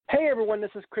Hey everyone,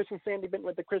 this is Chris and Sandy Benton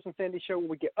with the Chris and Sandy Show, where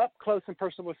we get up close and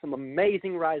personal with some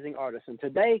amazing rising artists. And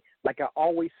today, like I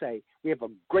always say, we have a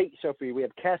great show for you. We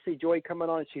have Casi Joy coming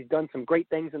on. She's done some great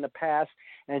things in the past,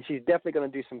 and she's definitely going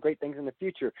to do some great things in the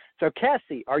future. So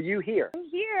Casi, are you here? I'm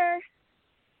here.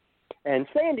 And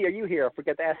Sandy, are you here? I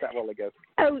forgot to ask that a while ago.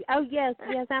 Oh yes,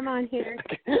 I'm on here.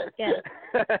 Yes.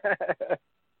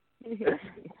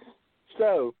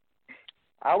 So,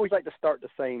 I always like to start the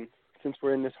same. Since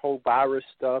we're in this whole virus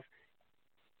stuff,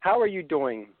 how are you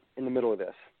doing in the middle of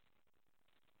this?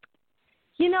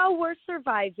 You know, we're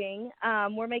surviving.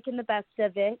 We're making the best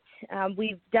of it.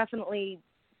 We've definitely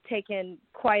taken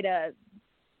quite a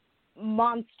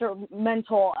monster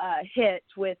mental hit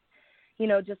with, you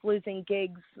know, just losing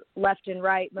gigs left and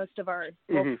right. Most of our,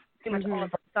 pretty much all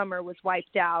of our summer was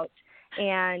wiped out.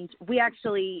 And we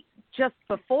actually, just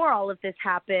before all of this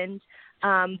happened,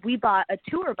 we bought a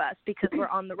tour bus because we're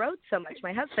on the road so much.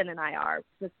 My husband and I are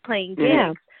just playing gigs.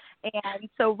 Yeah. And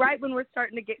so right when we're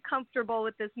starting to get comfortable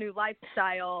with this new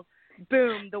lifestyle,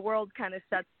 boom, the world kind of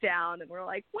shuts down. And we're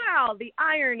like, wow, the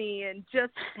irony, and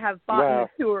just have bought a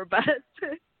tour bus. So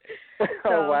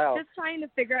just trying to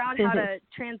figure out how to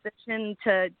transition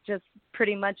to just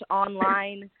pretty much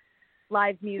online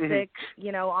live music,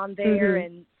 you know, on there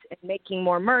and making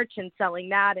more merch and selling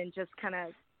that, and just kind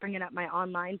of bringing up my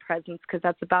online presence, because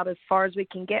that's about as far as we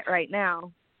can get right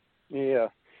now. Yeah.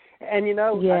 And, you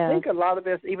know, I think a lot of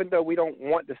this, even though we don't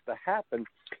want this to happen,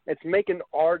 it's making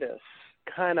artists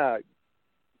kind of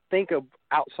think of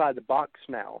outside the box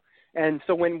now. And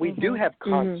so when we do have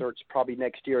concerts probably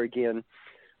next year again,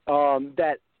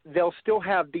 that they'll still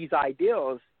have these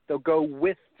ideas. They'll go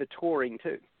with the touring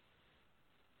too.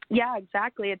 Yeah,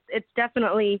 exactly. It's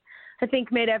definitely, I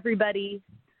think, made everybody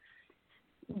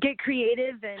get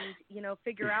creative and, you know,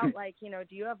 figure out, like, you know,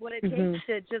 do you have what it takes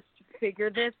to just figure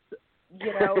this,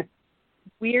 you know,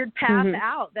 weird path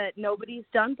out that nobody's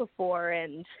done before.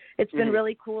 And it's been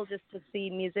really cool just to see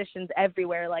musicians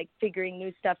everywhere, like, figuring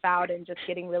new stuff out and just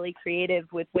getting really creative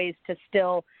with ways to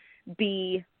still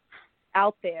be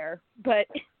out there, but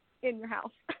in your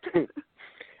house.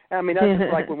 I mean, that's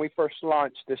just like when we first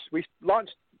launched this. We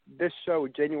launched this show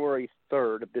January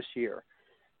 3rd of this year.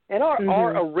 And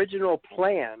our original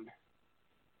plan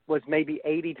was maybe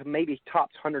 80 to maybe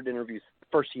tops 100 interviews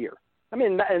first year. I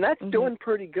mean, and that's doing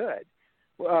pretty good.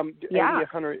 80 to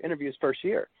 100 interviews first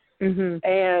year.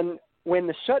 And when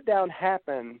the shutdown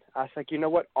happened, I was like, you know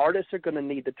what? Artists are going to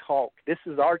need to talk. This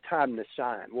is our time to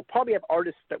shine. We'll probably have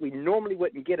artists that we normally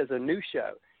wouldn't get as a new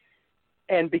show.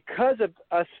 And because of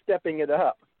us stepping it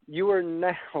up, you are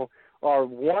now our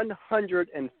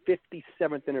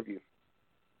 157th interview.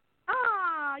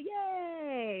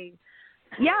 Yay!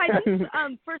 Yeah, I think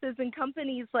first as in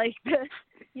companies, like,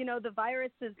 you know, the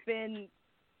virus has been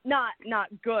not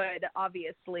good,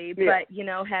 obviously, but, you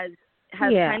know, has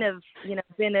kind of, you know,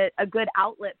 been a good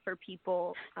outlet for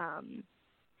people,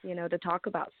 you know, to talk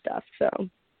about stuff. So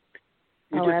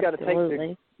you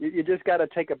just got to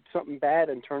take something bad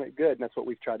and turn it good, and that's what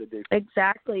we've tried to do.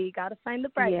 Exactly. You got to find the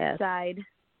bright side.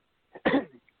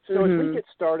 So as we get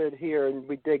started here and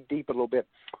we dig deep a little bit,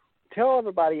 tell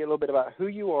everybody a little bit about who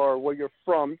you are, where you're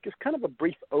from, just kind of a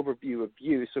brief overview of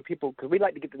you, so people, because we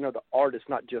like to get to know the artist,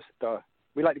 not just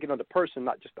we like to get to know the person,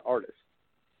 not just the artist.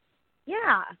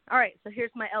 Yeah. All right. So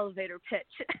here's my elevator pitch.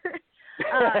 So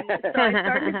I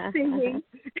started singing.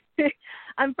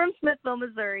 I'm from Smithville,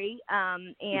 Missouri,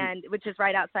 and which is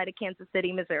right outside of Kansas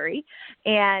City, Missouri.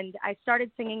 And I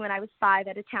started singing when I was 5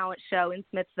 at a talent show in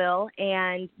Smithville.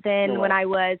 And then when I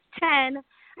was 10,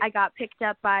 I got picked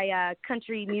up by a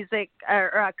country music or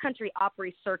a country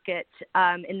opera circuit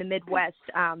in the Midwest,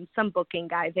 some booking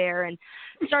guy there, and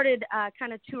started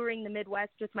kind of touring the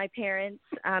Midwest with my parents,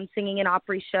 singing in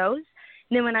opera shows.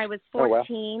 And then when I was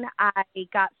 14, I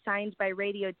got signed by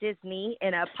Radio Disney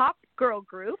in a pop girl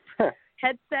group,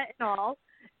 headset and all.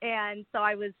 And so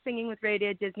I was singing with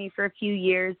Radio Disney for a few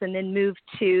years, and then moved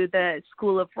to the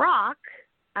School of Rock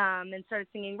and started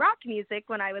singing rock music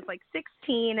when I was like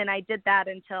 16. And I did that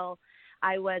until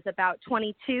I was about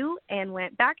 22 and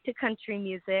went back to country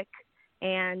music.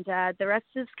 And the rest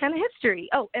is kind of history.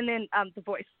 Oh, and then the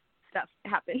voice stuff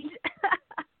happened.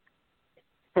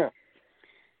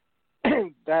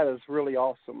 That is really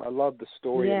awesome. I love the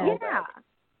story. Yeah. And all that.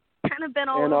 Kind of been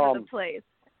all over the place.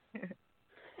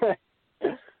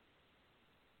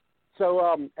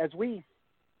 So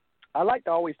I like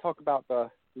to always talk about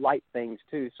the light things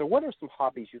too. So what are some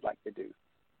hobbies you'd like to do?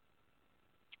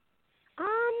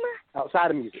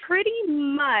 Outside of music. Pretty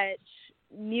much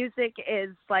music is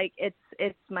like,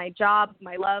 it's my job,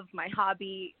 my love, my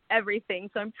hobby, everything.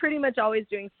 So I'm pretty much always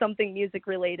doing something music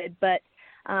related, but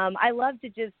I love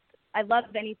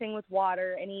anything with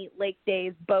water, any lake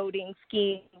days, boating,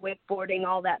 skiing, wakeboarding,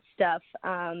 all that stuff.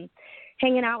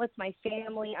 Hanging out with my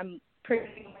family, I'm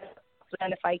pretty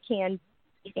much if I can,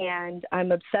 and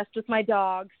I'm obsessed with my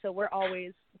dog, so we're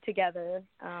always together.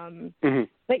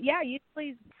 But yeah,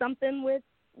 usually something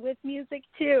with music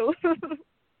too.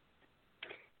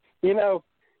 You know,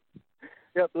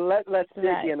 let's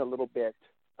dig in a little bit.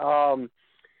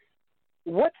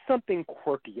 What's something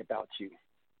quirky about you?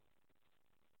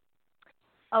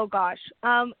 Oh gosh,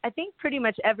 I think pretty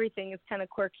much everything is kind of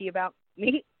quirky about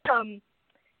me.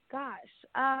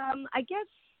 I guess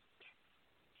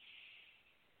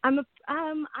I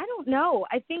don't know.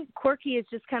 I think quirky is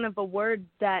just kind of a word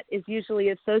that is usually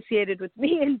associated with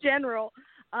me in general.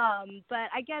 But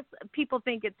I guess people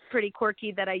think it's pretty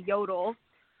quirky that I yodel.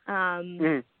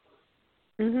 Yeah,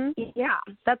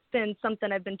 that's been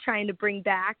something I've been trying to bring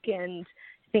back, and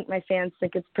I think my fans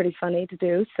think it's pretty funny to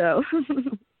do. So.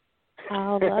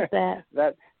 I love that.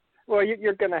 Well,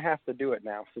 you're going to have to do it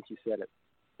now since you said it.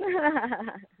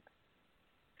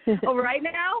 Oh, right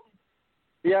now?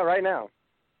 Yeah, right now.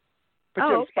 Put you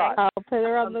on the spot. I'll put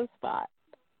her on the spot.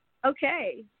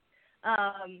 Okay.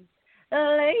 Wow,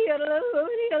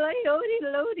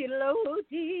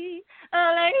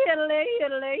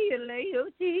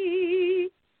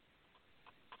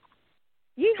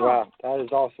 that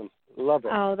is awesome. Love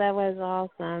it. Oh, that was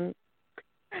awesome.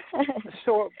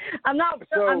 So I'm not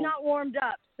warmed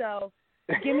up, so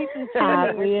give me some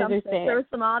tuning or something. There's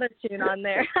some auto-tune on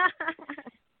there.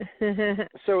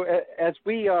 So as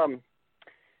we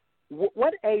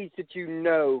what age did you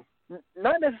know,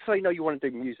 not necessarily know you want to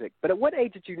do music, but at what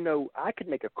age did you know I could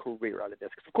make a career out of this?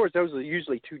 Because of course those are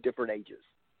usually two different ages.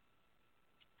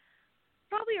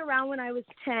 Probably around when I was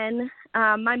 10.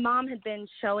 My mom had been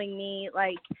showing me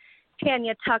like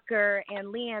Tanya Tucker and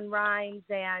Leanne Rimes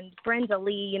and Brenda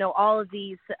Lee, all of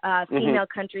these female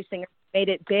country singers made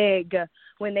it big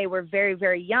when they were very,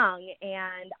 very young.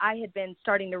 And I had been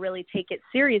starting to really take it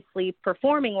seriously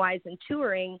performing-wise and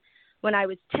touring when I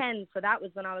was 10. So that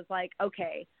was when I was like,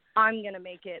 okay, I'm going to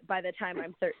make it by the time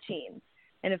I'm 13.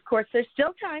 And, of course, there's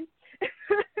still time.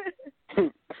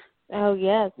 Oh,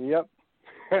 yes. Yep.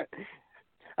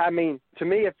 I mean, to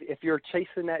me, if you're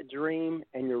chasing that dream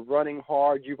and you're running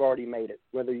hard, you've already made it.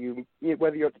 Whether you're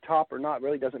at the top or not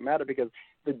really doesn't matter, because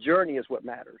the journey is what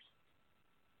matters.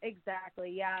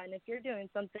 Exactly, yeah. And if you're doing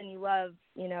something you love,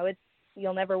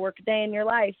 you'll never work a day in your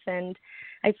life, and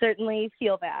I certainly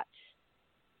feel that.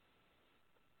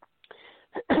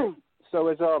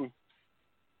 So,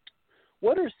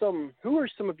 who are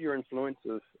some of your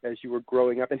influences as you were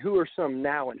growing up, and who are some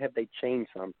now, and have they changed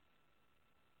some?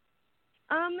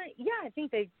 Yeah, I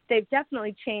think they've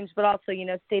definitely changed, but also,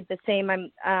 stayed the same.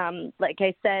 I'm, like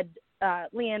I said,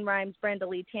 Leanne Rimes, Brenda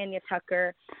Lee, Tanya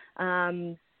Tucker,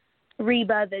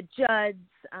 Reba, the Judds,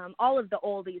 all of the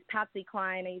oldies, Patsy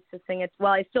Cline. I used to sing it.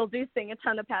 Well, I still do sing a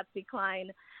ton of Patsy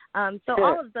Cline. So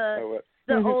all of the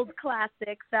old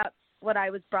classics, that's what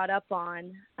I was brought up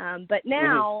on. But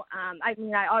now, I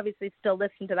obviously still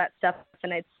listen to that stuff,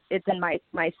 and it's in my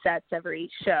sets every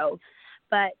show.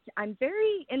 But I'm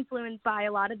very influenced by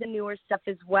a lot of the newer stuff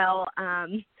as well.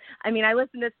 I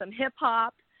listen to some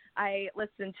hip-hop. I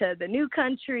listen to the new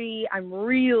country. I'm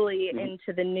really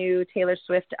into the new Taylor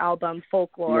Swift album,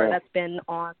 Folklore. That's been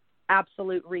on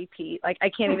absolute repeat. Like, I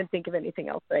can't even think of anything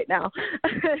else right now.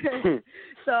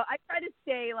 So I try to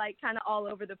stay, kind of all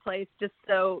over the place just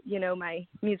so, my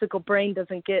musical brain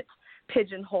doesn't get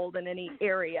pigeonholed in any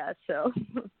area. So.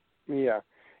 Yeah,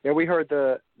 we heard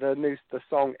the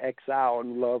song Exile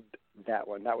and loved that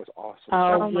one. That was awesome.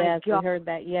 Oh yes, we heard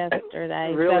that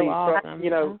yesterday. Really, so awesome.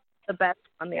 The best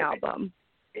on the album.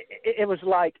 It was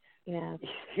like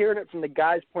hearing it from the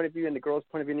guy's point of view and the girl's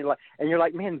point of view, and you're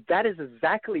like, man, that is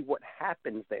exactly what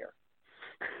happens there.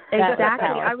 Exactly.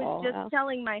 I was just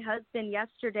telling my husband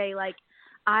yesterday,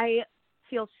 I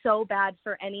feel so bad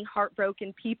for any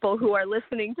heartbroken people who are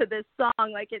listening to this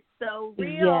song. It's so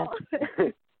real.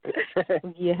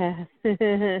 Yes.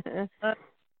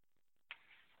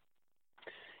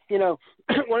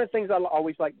 One of the things I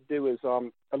always like to do is a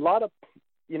lot of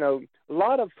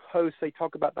hosts, they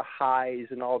talk about the highs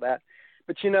and all that,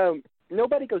 but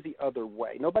nobody goes the other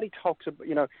way. Nobody talks about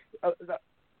the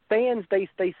fans.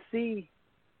 They see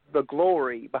the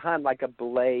glory behind a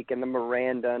Blake and the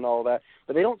Miranda and all that,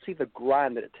 but they don't see the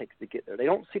grind that it takes to get there. They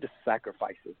don't see the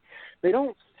sacrifices. They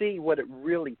don't see what it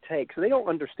really takes. So they don't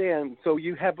understand. So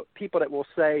you have people that will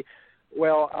say,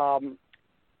 well,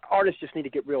 artists just need to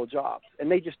get real jobs,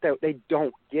 and they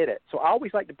don't get it. So I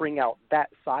always like to bring out that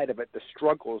side of it, the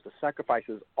struggles, the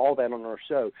sacrifices, all that on our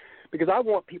show, because I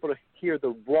want people to hear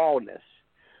the rawness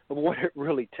of what it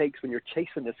really takes when you're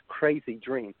chasing this crazy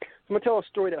dream. So I'm going to tell a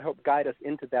story that helped guide us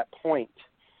into that point.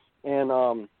 And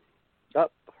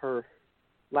her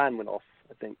line went off,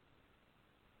 I think.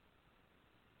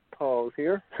 Pause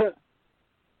here.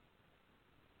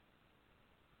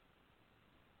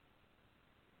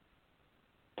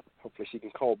 Hopefully she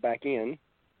can call back in.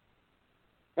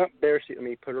 Oh, there she. Let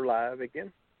me put her live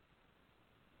again.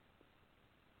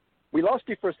 We lost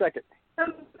you for a second.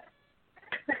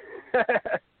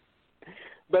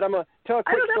 But I'm going to tell a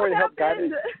quick story to help guide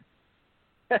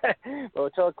us. Well,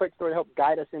 tell a quick story to help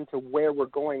guide us into where we're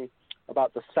going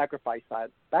about the sacrifice side.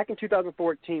 Back in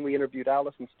 2014, we interviewed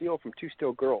Alice and Steele from Two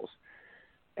Steel Girls.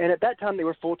 And at that time, they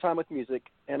were full-time with music.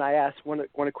 And I asked, one of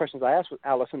the questions I asked with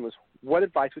Allison was, what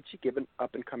advice would she give an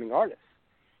up-and-coming artist?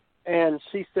 And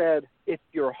she said, if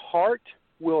your heart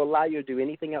will allow you to do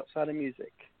anything outside of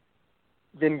music,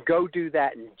 then go do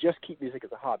that and just keep music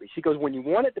as a hobby. She goes, when you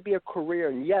want it to be a career,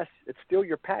 and yes, it's still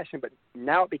your passion, but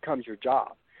now it becomes your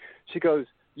job. She goes,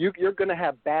 you're going to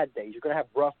have bad days. You're going to have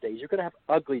rough days. You're going to have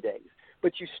ugly days.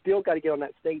 But you still got to get on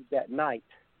that stage that night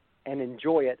and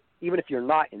enjoy it, even if you're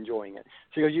not enjoying it.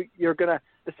 She goes, you're going to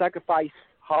sacrifice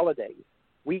holidays,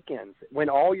 weekends, when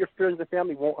all your friends and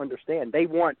family won't understand. They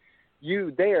want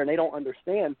you there, and they don't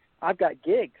understand. I've got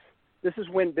gigs. This is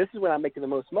when I'm making the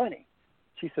most money.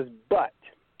 She says, but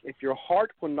if your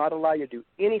heart will not allow you to do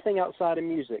anything outside of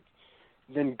music,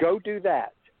 then go do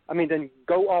that. Then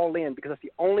go all in, because that's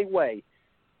the only way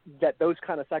that those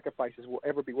kind of sacrifices will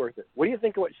ever be worth it. What do you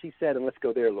think of what she said? And let's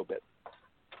go there a little bit.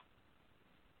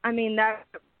 That's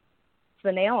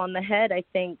the nail on the head, I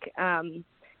think.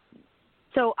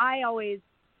 So I always,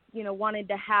 wanted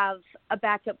to have a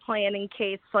backup plan in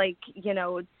case,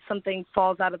 something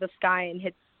falls out of the sky and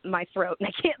hits my throat and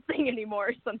I can't sing anymore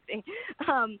or something.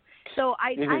 So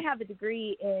I have a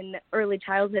degree in early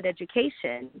childhood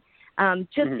education,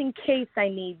 just in case I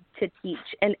need to teach.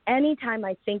 And anytime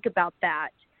I think about that,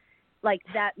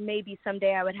 that maybe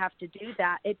someday I would have to do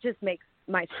that, it just makes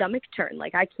my stomach turn.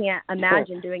 I can't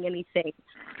imagine doing anything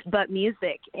but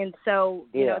music. And so,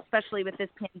 especially with this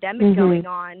pandemic going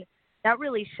on, that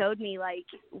really showed me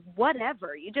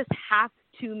whatever, you just have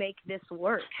to make this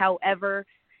work. However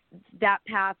that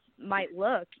path might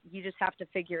look, you just have to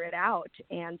figure it out.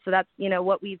 And so that's,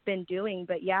 what we've been doing.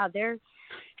 But yeah, there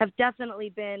have definitely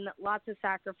been lots of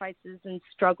sacrifices and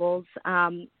struggles.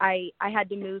 I had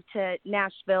to move to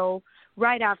Nashville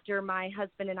right after my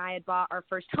husband and I had bought our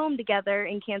first home together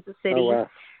in Kansas City. Oh, wow.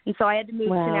 And so I had to move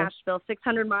to Nashville,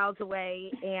 600 miles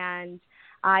away. And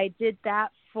I did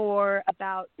that for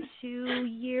about 2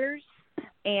 years.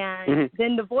 And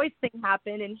then the voice thing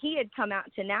happened, and he had come out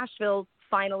to Nashville,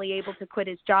 finally able to quit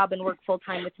his job and work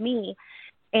full-time with me.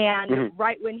 And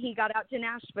right when he got out to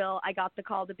Nashville, I got the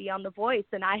call to be on The Voice,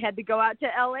 and I had to go out to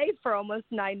L.A. for almost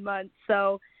 9 monthds.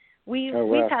 So we've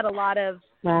had a lot of,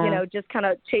 just kind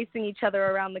of chasing each other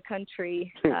around the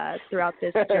country throughout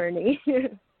this journey.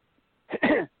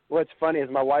 What's funny is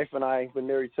my wife and I have been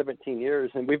married 17 years,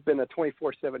 and we've been a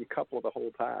 24/7 couple the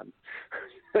whole time.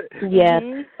 Yes.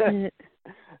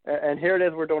 And here it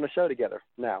is, we're doing a show together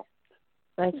now.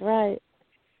 That's right.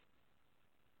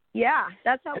 Yeah,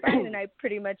 that's how Brian and I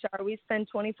pretty much are. We spend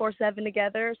 24/7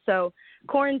 together, so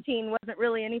quarantine wasn't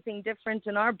really anything different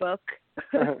in our book.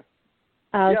 Same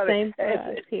for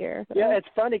us here. Yeah, it's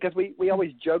funny because we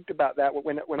always joked about that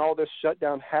when all this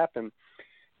shutdown happened.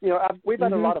 We've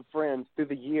had a lot of friends through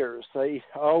the years say,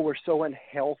 "Oh, we're so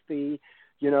unhealthy.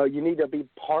 You need to be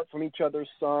apart from each other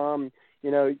some.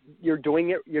 You're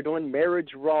doing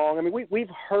marriage wrong." We've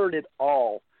heard it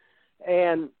all,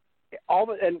 and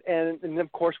and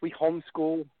of course we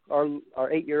homeschool our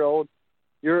 8-year-old.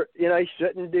 You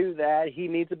shouldn't do that. He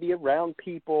needs to be around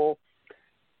people.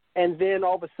 And then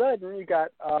all of a sudden you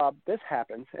got this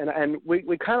happens, and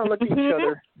we kind of look at each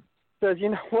other. Says, you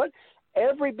know what?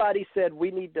 Everybody said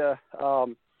we need to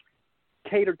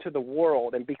cater to the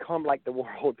world and become like the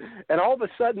world, and all of a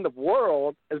sudden the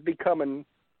world is becoming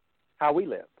how we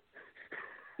live.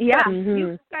 Yeah,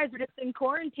 you guys were just in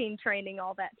quarantine training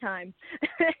all that time.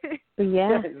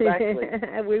 Yeah, exactly.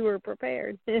 We were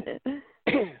prepared.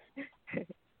 It's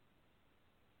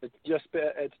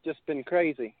just been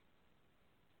crazy.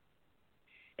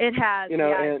 It has.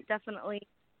 It's definitely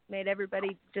made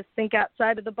everybody just think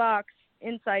outside of the box,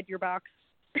 inside your box.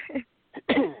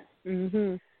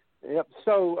 Yep.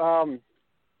 So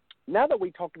now that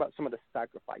we talked about some of the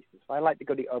sacrifices, I'd like to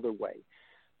go the other way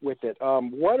with it.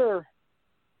 What are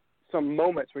some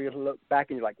moments where you look back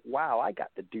and you're like, wow, I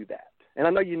got to do that? And I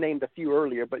know you named a few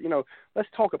earlier, but, let's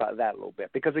talk about that a little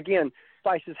bit. Because, again,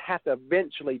 sacrifices have to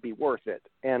eventually be worth it.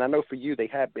 And I know for you they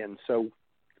have been. So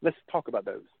let's talk about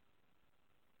those.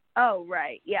 Oh,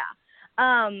 right. Yeah.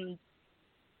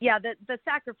 Yeah, the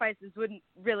sacrifices wouldn't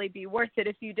really be worth it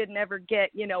if you didn't ever get,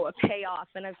 a payoff.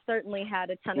 And I've certainly had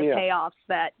a ton of payoffs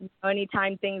that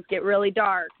anytime things get really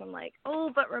dark, I'm like, oh,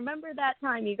 but remember that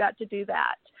time you got to do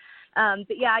that.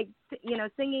 But yeah,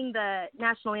 singing the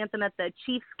national anthem at the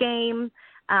Chiefs game,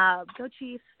 go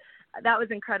Chiefs, that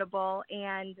was incredible.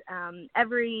 And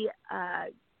every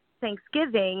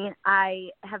Thanksgiving, I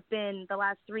have been the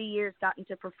last 3 years gotten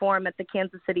to perform at the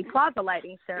Kansas City Plaza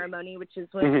lighting ceremony, which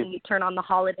is when you turn on the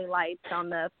holiday lights on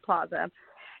the plaza.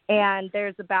 And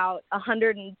there's about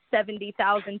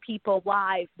 170,000 people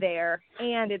live there,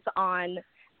 and it's on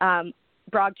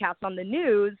broadcast on the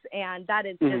news, and that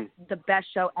is just the best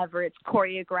show ever. It's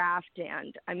choreographed,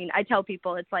 and I mean, I tell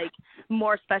people it's like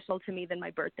more special to me than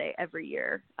my birthday every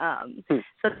year. So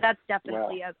that's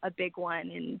definitely a big one.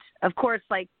 And of course,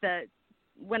 like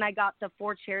when I got the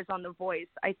 4 chairs on The Voice,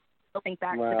 I still think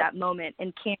back to that moment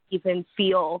and can't even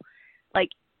feel like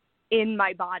in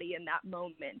my body in that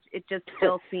moment. It just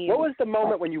still seems. What was the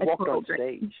moment when you walked on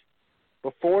stage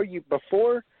before you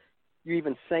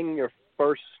even sang your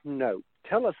first note?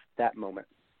 Tell us that moment.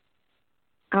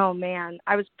 Oh man,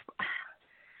 I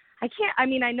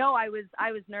know I was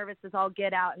nervous as all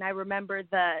get out, and I remember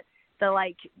the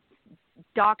like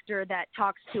doctor that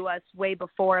talks to us way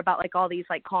before about like all these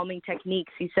like calming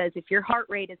techniques. He says if your heart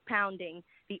rate is pounding,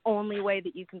 the only way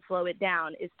that you can slow it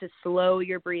down is to slow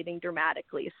your breathing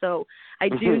dramatically. So I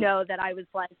do know that I was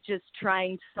like just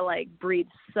trying to like breathe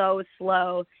so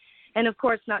slow. And, of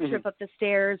course, not trip up the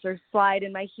stairs or slide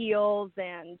in my heels.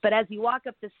 But as you walk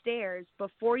up the stairs,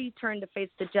 before you turn to face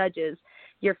the judges,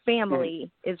 your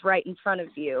family is right in front of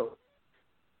you.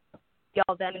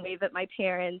 Y'all then wave at my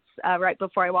parents right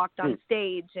before I walked on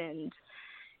stage, and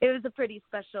it was a pretty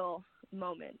special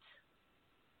moment.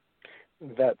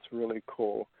 That's really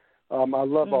cool. I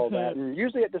love all that. And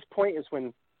usually at this point is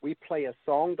when we play a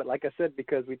song, but like I said,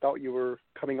 because we thought you were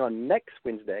coming on next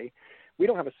Wednesday, we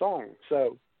don't have a song.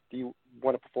 So do you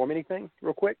want to perform anything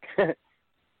real quick? Well,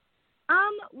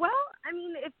 I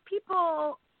mean, if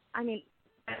people,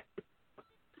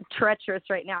 treacherous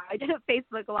right now. I did a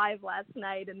Facebook Live last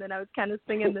night, and then I was kind of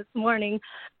singing this morning.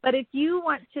 But if you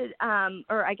want to,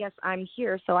 or I guess I'm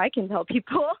here so I can tell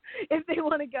people if they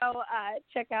want to go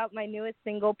check out my newest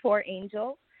single, Poor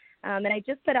Angel. And I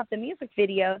just put out the music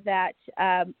video that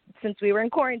since we were in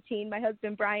quarantine, my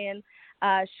husband Brian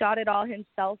shot it all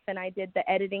himself, and I did the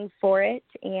editing for it,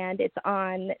 and it's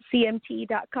on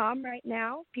cmt.com right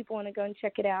now. People want to go and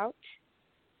check it out.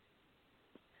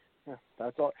 Yeah,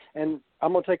 that's all. And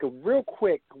I'm going to take a real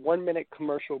quick 1-minute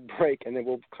commercial break, and then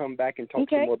we'll come back and talk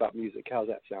some more about music. How's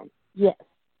that sound? Yes.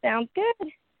 Sounds good.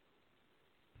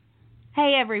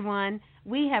 Hey, everyone.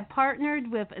 We have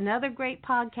partnered with another great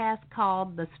podcast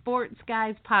called the Sports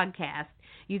Guys Podcast.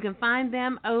 You can find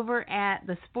them over at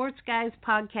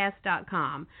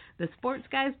thesportsguyspodcast.com. The Sports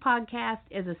Guys Podcast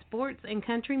is a sports and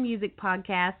country music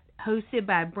podcast hosted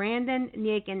by Brandon,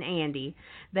 Nick, and Andy.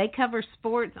 They cover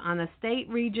sports on a state,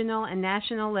 regional, and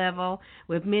national level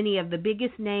with many of the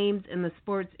biggest names in the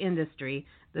sports industry.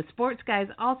 The Sports Guys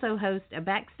also host a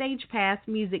Backstage Pass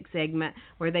music segment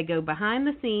where they go behind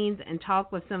the scenes and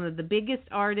talk with some of the biggest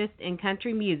artists in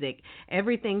country music,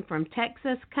 everything from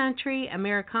Texas country,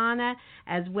 Americana,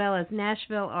 as well as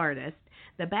Nashville artists.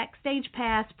 The Backstage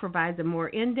Pass provides a more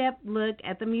in-depth look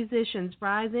at the musicians'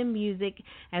 rise in music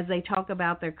as they talk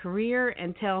about their career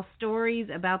and tell stories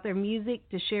about their music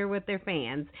to share with their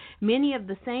fans. Many of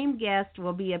the same guests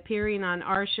will be appearing on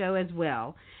our show as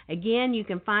well. Again, you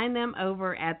can find them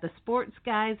over at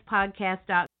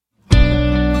thesportsguyspodcast.com.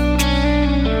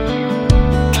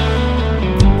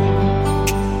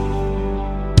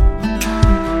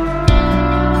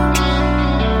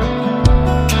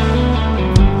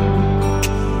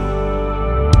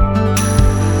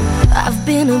 I've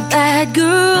been a bad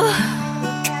girl.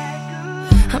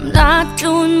 I'm not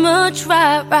doing much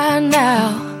right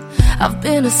now. I've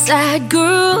been a sad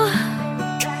girl,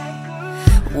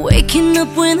 waking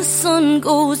up when the sun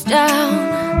goes down.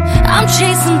 I'm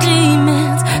chasing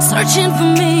demons, searching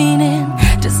for meaning.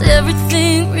 Does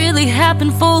everything really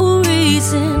happen for a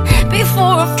reason?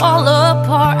 Before I fall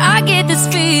apart, I get this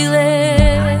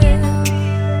feeling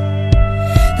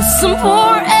that some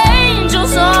poor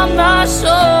angels on my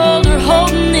shoulder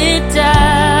holding it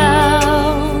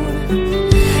down,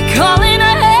 calling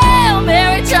a Hail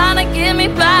Mary, trying to get me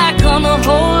back on the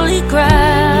holy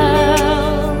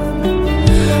ground.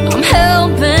 I'm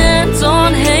hell-bent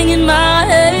on hanging my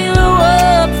halo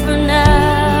up for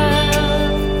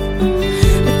now,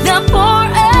 but that poor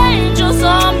angel's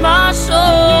on my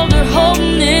shoulder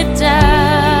holding it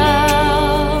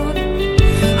down,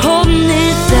 holding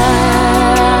it down.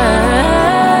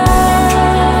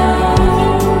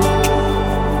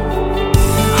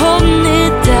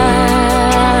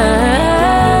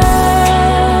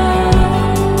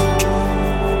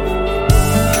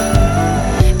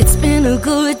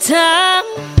 now.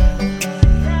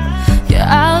 Yeah,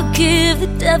 I'll give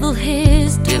the devil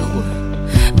his due,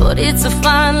 but it's a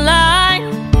fine line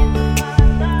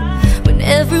when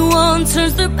everyone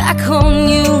turns their back on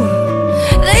you.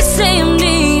 They say I'm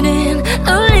needing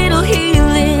a little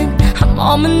healing. I'm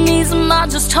on my knees, am I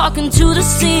just talking to the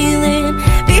ceiling?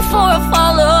 Before I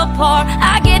fall apart,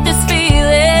 I get this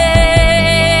feeling.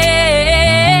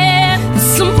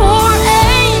 Some poor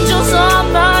angels on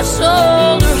my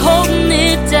shoulder holding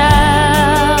it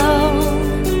down,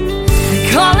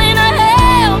 calling a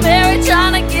Hail Mary,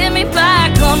 trying to get me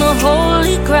back on the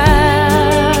holy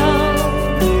ground.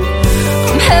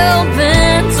 I'm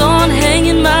hell-bent on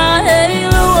hanging my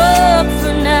halo up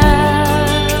for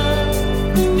now,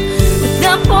 with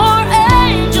the poor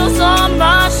angels on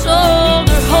my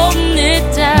shoulder holding it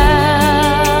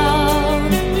down,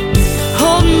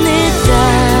 holding it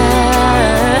down,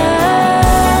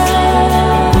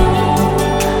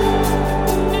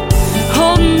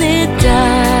 holding it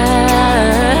down.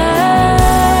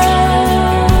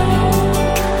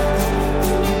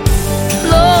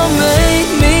 Lord, make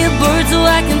me a bird so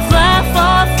I can fly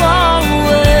far, far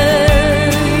away.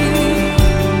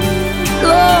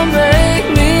 Lord, make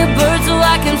me a bird so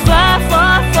I can fly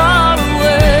far, far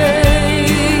away.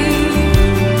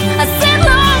 I said,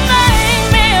 Lord, make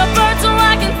me a bird so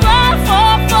I can fly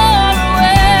far, far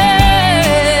away.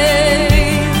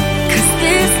 'Cause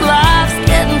this life's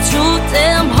getting too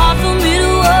damn hard for me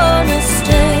to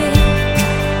understand.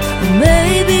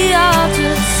 Maybe I'll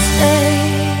just stay.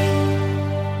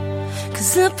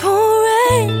 'Cause the poor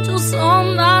angels on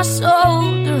my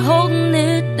shoulder holding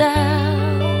it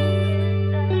down,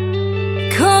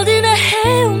 called in a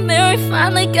Hail Mary,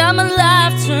 finally got my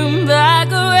life turned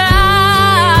back around.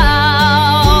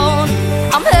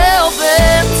 I'm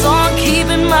hell-bent on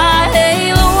keeping my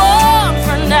halo on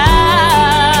for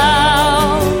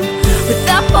now, with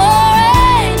that poor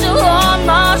angel on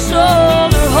my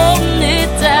shoulder holding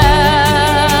it down,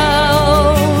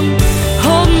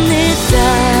 holding it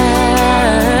down,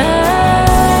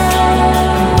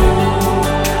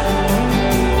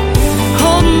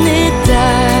 holding it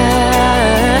down.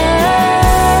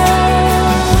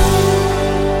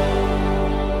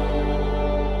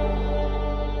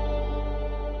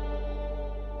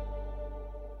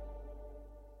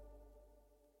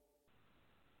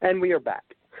 And we are back.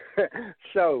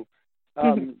 So,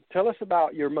 tell us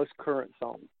about your most current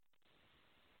song.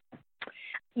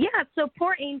 Yeah, so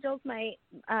Poor Angels, my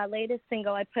latest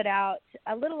single I put out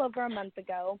a little over a month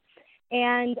ago,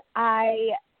 and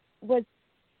I was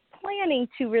planning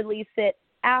to release it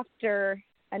after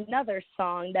another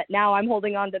song that now I'm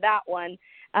holding on to that one,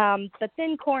 but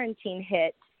then quarantine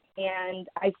hit, and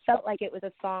I felt like it was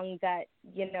a song that,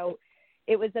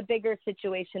 it was a bigger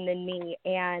situation than me,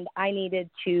 and I needed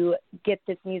to get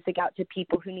this music out to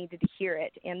people who needed to hear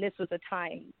it, and this was a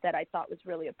time that I thought was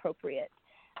really appropriate.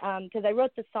 Because I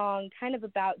wrote the song kind of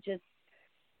about just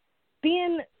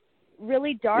being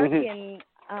really dark and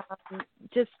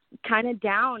just kind of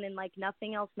down and like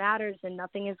nothing else matters and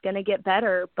nothing is going to get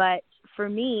better. But for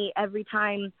me, every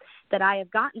time that I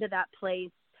have gotten to that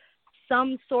place,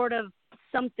 some sort of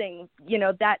something,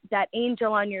 that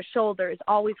angel on your shoulder is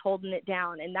always holding it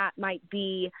down. And that might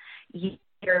be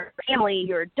your family,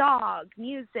 your dog,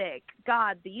 music,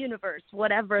 God, the universe,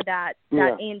 whatever that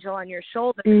angel on your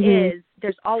shoulder is,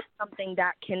 there's always something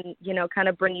that can, kind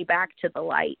of bring you back to the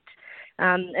light.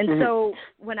 So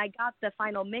when I got the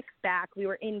final mix back, we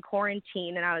were in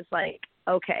quarantine and I was like,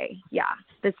 okay, yeah,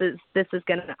 this is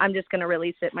I'm just going to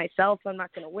release it myself. I'm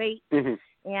not going to wait.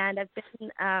 And I've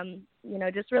been,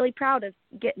 just really proud of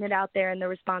getting it out there and the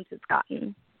response it's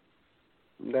gotten.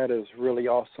 That is really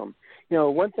awesome.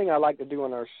 One thing I like to do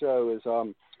on our show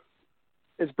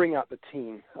is bring out the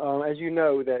team. As you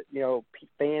know, that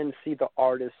fans see the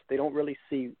artists; they don't really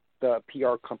see the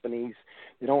PR companies.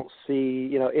 They don't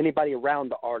see anybody around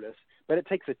the artist. But it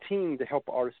takes a team to help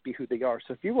artists be who they are.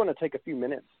 So if you want to take a few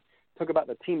minutes, talk about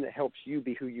the team that helps you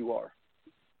be who you are.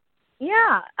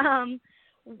 Yeah.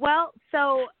 Well,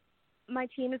 so my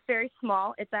team is very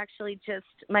small. It's actually just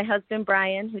my husband,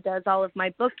 Brian, who does all of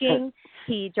my booking.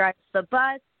 He drives the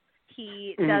bus.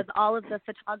 He does all of the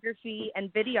photography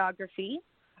and videography.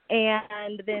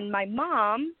 And then my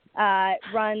mom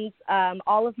runs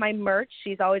all of my merch.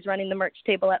 She's always running the merch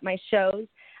table at my shows.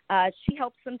 She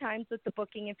helps sometimes with the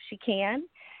booking if she can.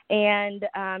 And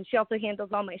she also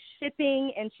handles all my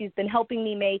shipping, and she's been helping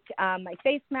me make my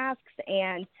face masks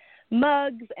and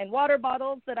mugs and water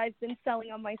bottles that I've been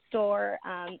selling on my store.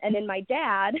 And then my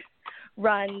dad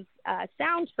runs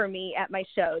sound for me at my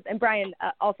shows, and Brian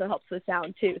also helps with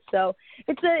sound too. So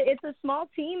it's a small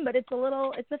team, but it's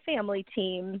a family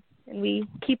team, and we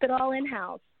keep it all in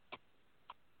house.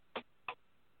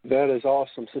 That is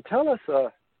awesome. So tell us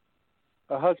a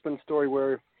husband story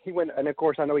where he went, and of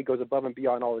course I know he goes above and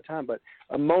beyond all the time, but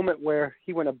a moment where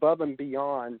he went above and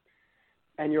beyond,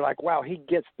 and you're like, wow, he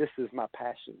gets this is my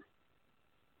passion.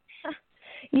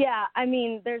 Yeah, I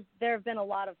mean, there have been a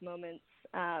lot of moments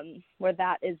where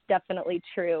that is definitely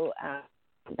true. I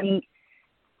mean,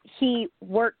 he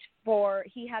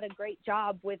had a great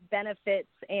job with benefits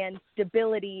and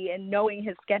stability and knowing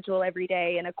his schedule every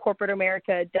day and a corporate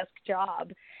America desk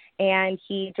job. And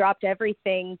he dropped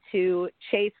everything to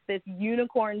chase this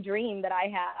unicorn dream that I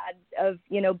had of,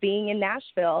 being in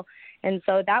Nashville. And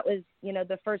so that was,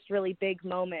 the first really big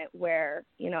moment where,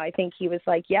 I think he was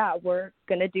like, yeah, we're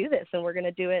going to do this and we're going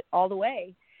to do it all the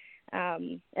way.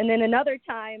 And then another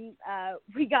time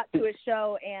we got to a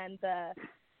show and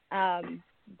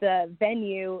the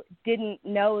venue didn't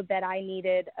know that I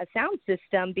needed a sound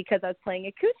system because I was playing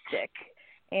acoustic.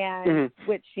 And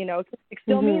which, acoustic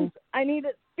still means I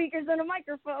needed speakers and a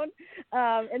microphone.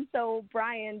 And so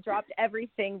Brian dropped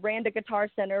everything, ran to Guitar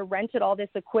Center, rented all this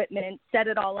equipment, set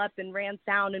it all up, and ran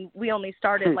sound. And we only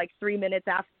started like 3 minutes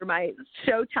after my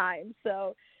show time.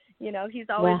 So, he's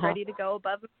always ready to go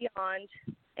above and beyond,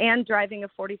 and driving a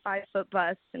 45-foot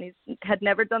bus. And he had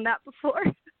never done that before.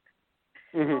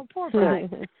 Oh, poor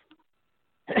Brian.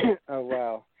 Oh,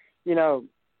 wow.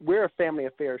 We're a family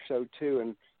affair show, too,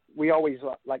 and we always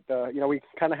like we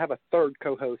kind of have a third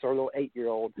co-host, our little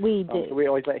 8-year-old. We do. So we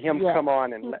always let him come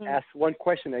on and ask one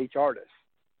question to each artist.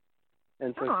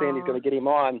 And so Sandy's going to get him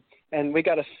on. And we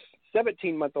got a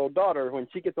 17-month-old daughter. When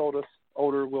she gets older,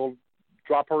 we'll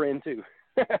drop her in, too.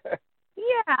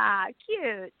 Yeah,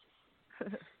 cute.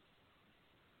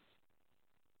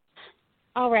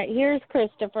 All right, here's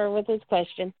Christopher with his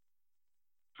question.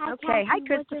 Okay, hi,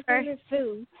 Christopher. What's your favorite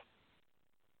food?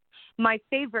 My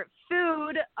favorite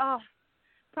food,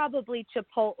 probably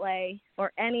Chipotle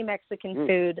or any Mexican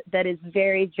food that is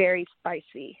very, very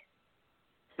spicy.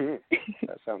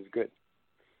 That sounds good.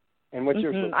 And what's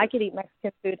your favorite? I could eat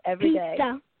Mexican food every day.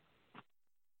 Pizza.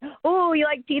 Oh, you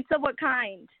like pizza? What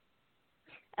kind?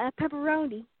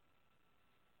 Pepperoni.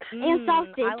 And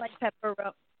sausage. I like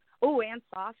pepperoni. Oh, and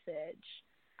sausage.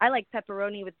 I like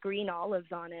pepperoni with green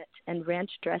olives on it and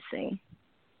ranch dressing.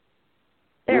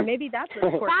 There, maybe that's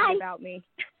what's quirky about me.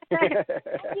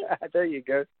 There you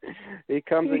go. He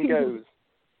comes and goes.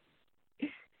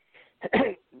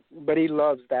 But he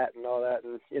loves that and all that.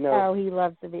 And, oh, he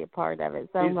loves to be a part of it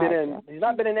so much. He's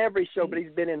not been in every show, but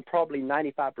he's been in probably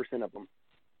 95% of them.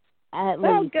 At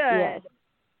well, least, good. Yes.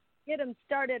 Get him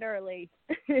started early.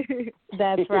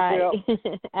 That's right.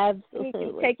 Absolutely. He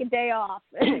can take a day off.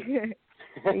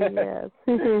 Yes.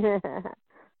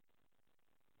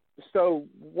 So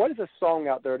what is a song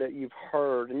out there that you've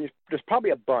heard, and there's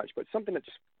probably a bunch, but something that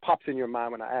just pops in your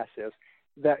mind when I ask this,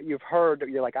 that you've heard that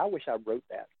you're like, I wish I wrote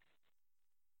that?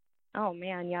 Oh,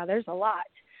 man, yeah, there's a lot.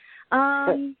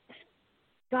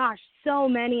 Gosh, so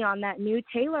many on that new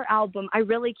Taylor album. I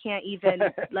really can't even,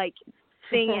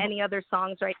 sing any other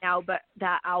songs right now but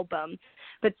that album.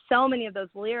 But so many of those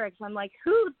lyrics, I'm like,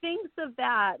 who thinks of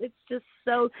that? It's just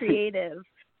so creative.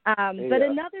 But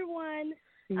another one,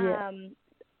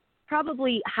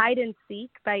 probably Hide and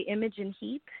Seek by Image and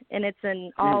Heap, and it's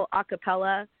an all a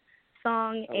cappella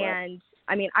song. Oh, wow. And,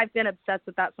 I mean, I've been obsessed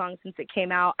with that song since it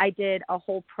came out. I did a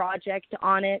whole project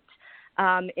on it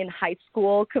in high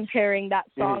school, comparing that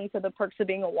song to The Perks of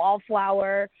Being a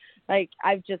Wallflower.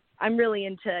 I'm really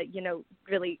into,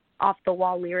 really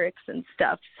off-the-wall lyrics and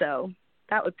stuff, so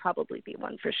that would probably be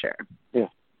one for sure. Yeah.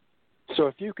 So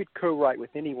if you could co-write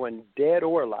with anyone, dead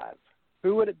or alive,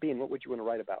 who would it be and what would you want to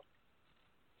write about?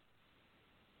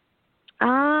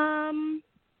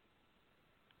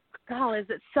 God, is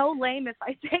it so lame if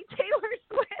I say Taylor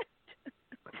Swift?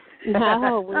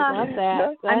 No, we love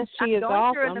that. I'm going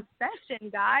awesome. Through an obsession,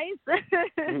 guys.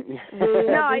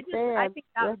 I think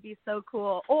that would be so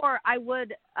cool. Or I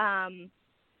would, I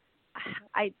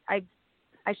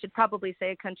should probably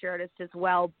say a country artist as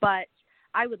well, but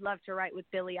I would love to write with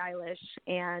Billie Eilish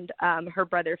and her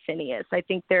brother Phineas. I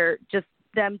think they're just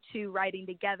them two writing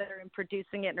together and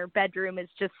producing it in her bedroom is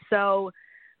just so,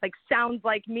 sounds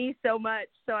like me so much.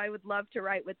 So I would love to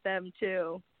write with them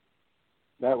too.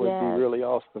 That would be really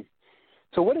awesome.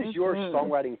 So what is your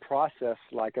songwriting process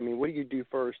like? I mean, what do you do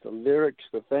first, the lyrics,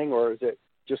 the thing, or is it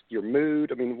just your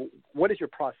mood? I mean, what is your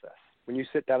process when you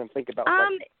sit down and think about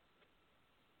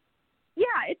Yeah,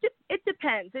 it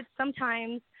depends. It's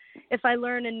sometimes if I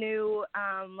learn a new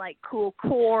like cool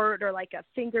chord or like a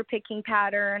finger picking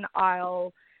pattern,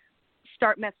 I'll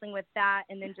start messing with that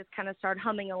and then just kind of start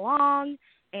humming along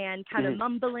and kind of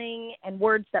mumbling, and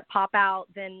words that pop out,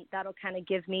 then that'll kind of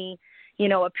give me, you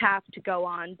know, a path to go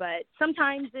on. But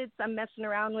sometimes I'm messing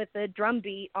around with a drum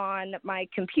beat on my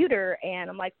computer and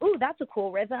I'm like, ooh, that's a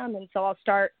cool rhythm. And so I'll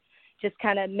start just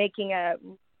kind of making a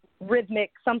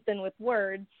rhythmic something with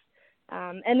words.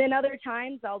 And then other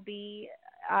times I'll be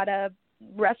at a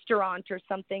restaurant or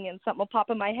something and something will pop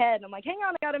in my head and I'm like, hang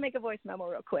on, I got to make a voice memo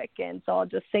real quick. And so I'll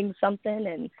just sing something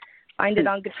and find it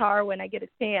on guitar when I get a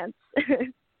chance.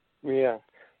 Yeah.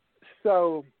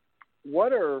 So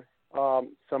what are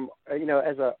some, you know,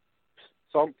 as a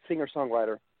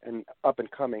singer-songwriter and up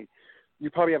and coming, you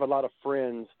probably have a lot of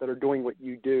friends that are doing what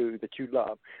you do that you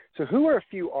love. So who are a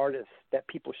few artists that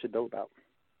people should know about?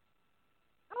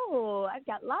 Oh, I've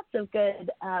got lots of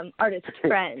good artist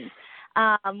friends.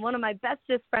 One of my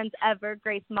bestest friends ever,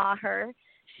 Grace Maher.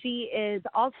 She's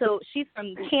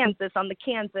from Kansas, on the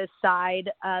Kansas side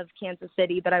of Kansas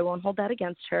City, but I won't hold that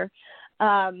against her.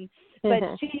 But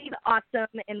she's awesome,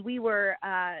 and we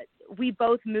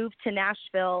both moved to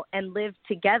Nashville and lived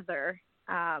together,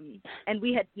 and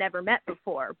we had never met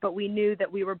before, but we knew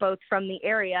that we were both from the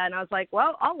area, and I was like,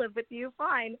 well, I'll live with you,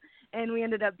 fine, and we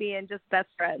ended up being just best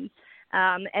friends.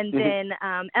 And then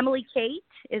Emily Kate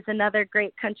is another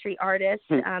great country artist,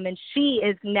 and she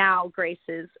is now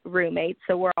Grace's roommate,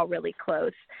 so we're all really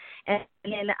close. And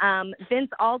then Vince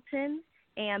Alton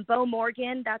and Bo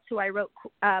Morgan, that's who I wrote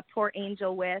Poor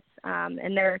Angel with,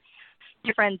 and they're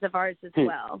friends of ours as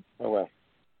well. Oh, well.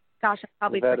 Gosh, I'm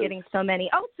probably forgetting so many.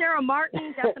 Oh, Sarah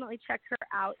Martin, definitely check her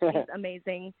out. She's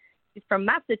amazing. She's from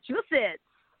Massachusetts.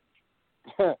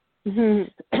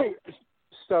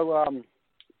 So,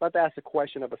 about to ask a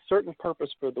question of a certain purpose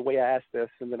for the way I asked this,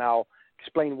 and then I'll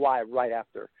explain why right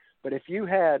after. But if you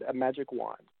had a magic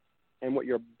wand and what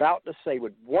you're about to say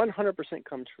would 100%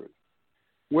 come true,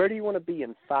 where do you want to be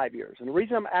in 5 years? And the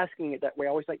reason I'm asking it that way, I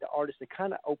always like the artists to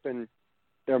kind of open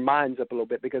their minds up a little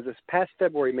bit, because this past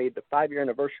February made the 5-year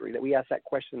anniversary that we asked that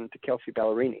question to Kelsey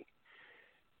Ballerini.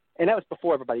 And that was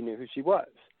before everybody knew who she was.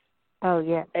 Oh,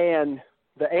 yeah. And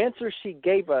the answer she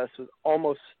gave us was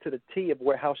almost to the T of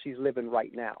how she's living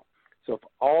right now. So if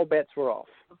all bets were off,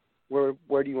 where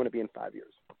do you want to be in 5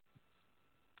 years?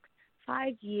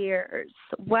 5 years.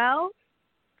 Well,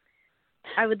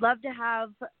 I would love to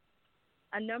have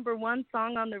a number one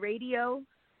song on the radio.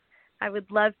 I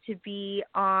would love to be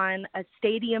on a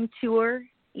stadium tour,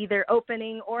 either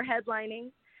opening or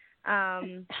headlining.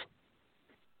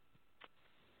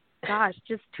 Gosh,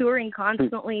 just touring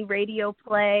constantly, radio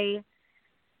play.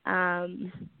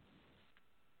 And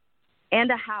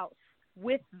a house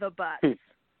with the bus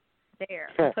there,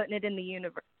 putting it in the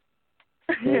universe.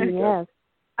 Yes.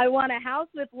 I want a house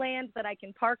with land that I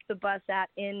can park the bus at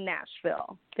in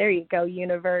Nashville. There you go,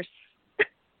 universe.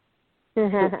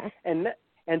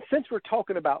 And since we're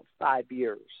talking about 5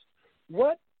 years,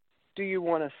 what do you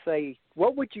want to say?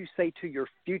 What would you say to your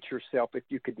future self if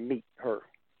you could meet her?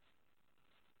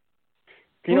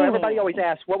 You know, everybody always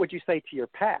asks, what would you say to your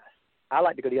past? I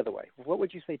like to go the other way. What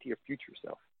would you say to your future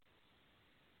self?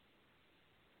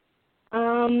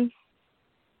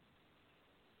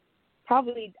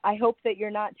 Probably, I hope that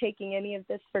you're not taking any of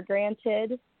this for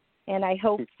granted. And I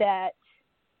hope that,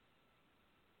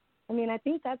 I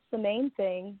think that's the main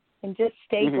thing. And just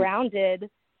stay grounded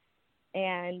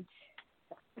and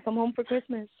come home for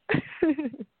Christmas.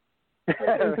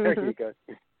 There you go.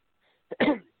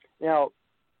 Now,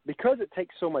 because it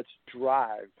takes so much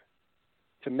drive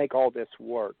to make all this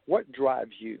work, what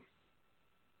drives you?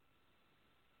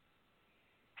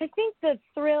 I think the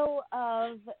thrill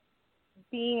of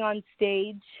being on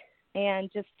stage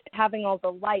and just having all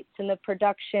the lights and the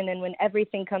production, and when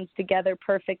everything comes together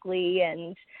perfectly,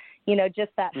 and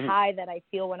just that high that I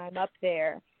feel when I'm up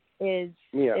there is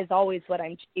always what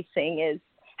I'm chasing, is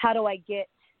how do I get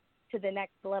to the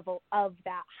next level of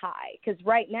that high? Because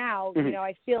right now,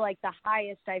 I feel like the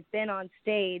highest I've been on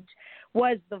stage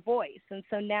was The Voice. And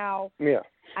so now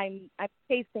I'm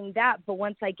chasing that. But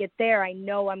once I get there, I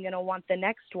know I'm going to want the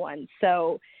next one.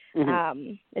 So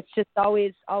it's just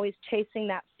always chasing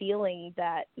that feeling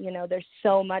that, there's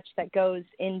so much that goes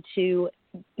into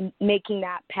making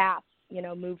that path,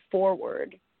 move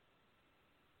forward.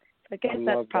 So I guess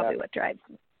that's probably what drives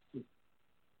me.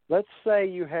 Let's say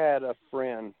you had a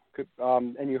friend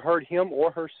and you heard him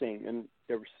or her sing, and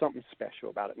there was something special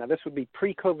about it. Now, this would be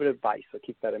pre-COVID advice, so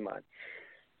keep that in mind.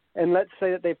 And let's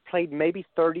say that they've played maybe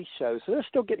 30 shows. So they're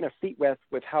still getting their feet wet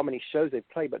with how many shows they've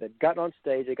played, but they've gotten on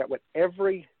stage. They got what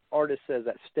every artist says,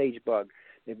 that stage bug.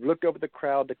 They've looked over the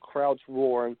crowd's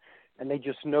roaring, and they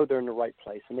just know they're in the right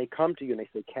place. And they come to you and they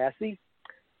say, Cassie,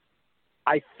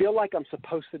 I feel like I'm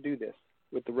supposed to do this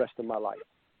with the rest of my life.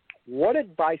 What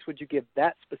advice would you give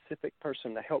that specific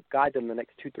person to help guide them the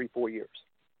next 2, 3, 4 years?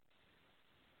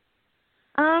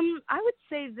 I would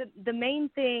say that the main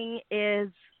thing is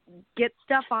get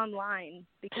stuff online,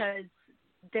 because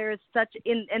there's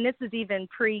and this is even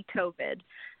pre-COVID,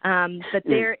 but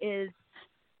there is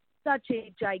such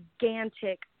a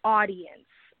gigantic audience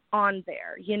on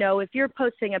there. You know, if you're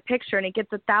posting a picture and it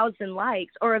gets 1,000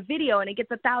 likes, or a video and it gets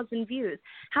 1,000 views,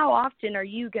 how often are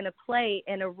you going to play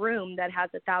in a room that has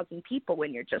 1,000 people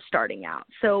when you're just starting out?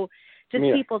 So just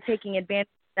people taking advantage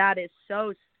of that is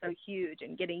so huge,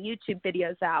 and getting YouTube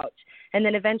videos out, and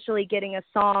then eventually getting a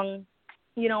song,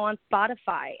 you know, on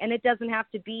Spotify. And it doesn't have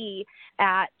to be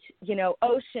at, you know,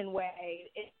 Ocean Way.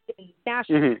 It can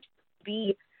national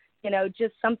be, you know,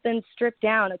 just something stripped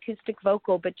down, acoustic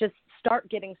vocal, but just start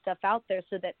getting stuff out there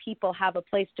so that people have a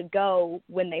place to go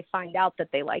when they find out that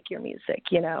they like your music,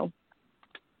 you know.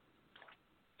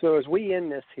 So as we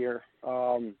end this here,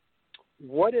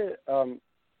 what is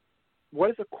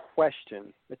a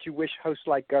question that you wish hosts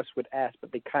like us would ask,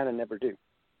 but they kind of never do?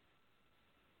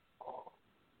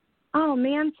 Oh,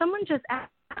 man, someone just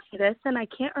asked me this, and I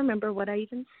can't remember what I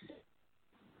even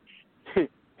said.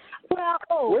 Well,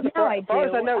 now I do. As far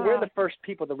as I know, we're the first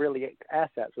people to really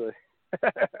ask that. So.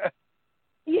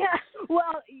 Yeah,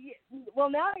 well,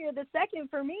 now you're the second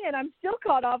for me, and I'm still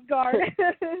caught off guard.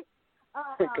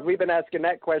 Because we've been asking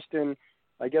that question,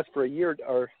 I guess, for a year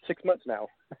or 6 months now.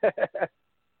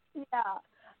 Yeah.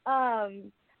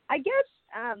 I guess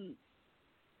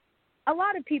a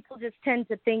lot of people just tend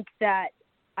to think that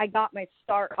I got my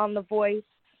start on The Voice,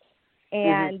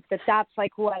 and that's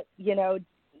like what, you know,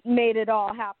 made it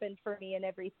all happen for me and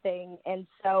everything. And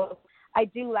so I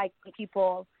do like when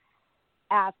people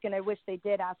ask, and I wish they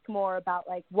did ask more about,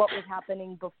 like, what was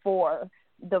happening before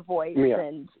The Voice,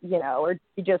 and, you know, or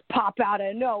you just pop out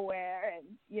of nowhere, and,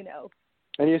 you know.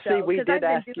 And you see, we did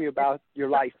ask you about your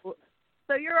life.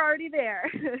 So you're already there.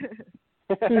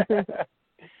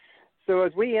 So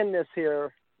as we end this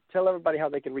here, tell everybody how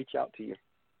they can reach out to you.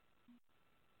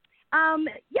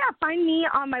 Find me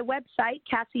on my website,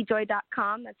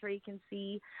 CasiJoy.com. That's where you can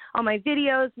see all my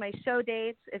videos, my show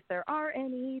dates, if there are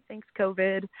any, thanks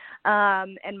COVID.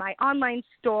 And my online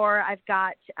store, I've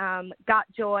got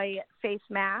Joy face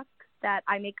masks that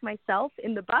I make myself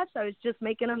in the bus. I was just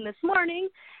making them this morning.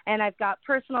 And I've got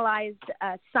personalized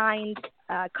signed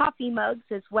coffee mugs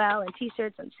as well, and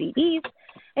T-shirts and CDs.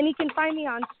 And you can find me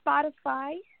on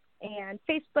Spotify and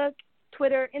Facebook,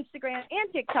 Twitter, Instagram,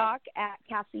 and TikTok at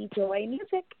Casi Joy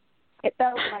Music. It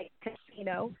felt like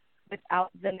casino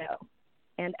without the no,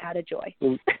 and add a joy.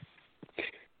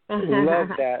 Love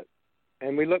that.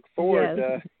 And we look forward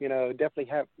to, you know,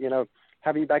 definitely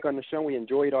having you back on the show. We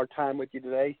enjoyed our time with you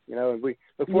today, you know, and we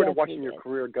look forward to watching your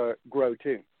career grow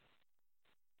too.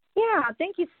 Yeah,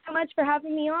 thank you so much for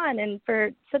having me on and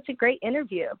for such a great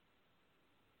interview.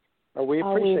 We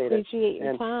appreciate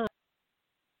your time.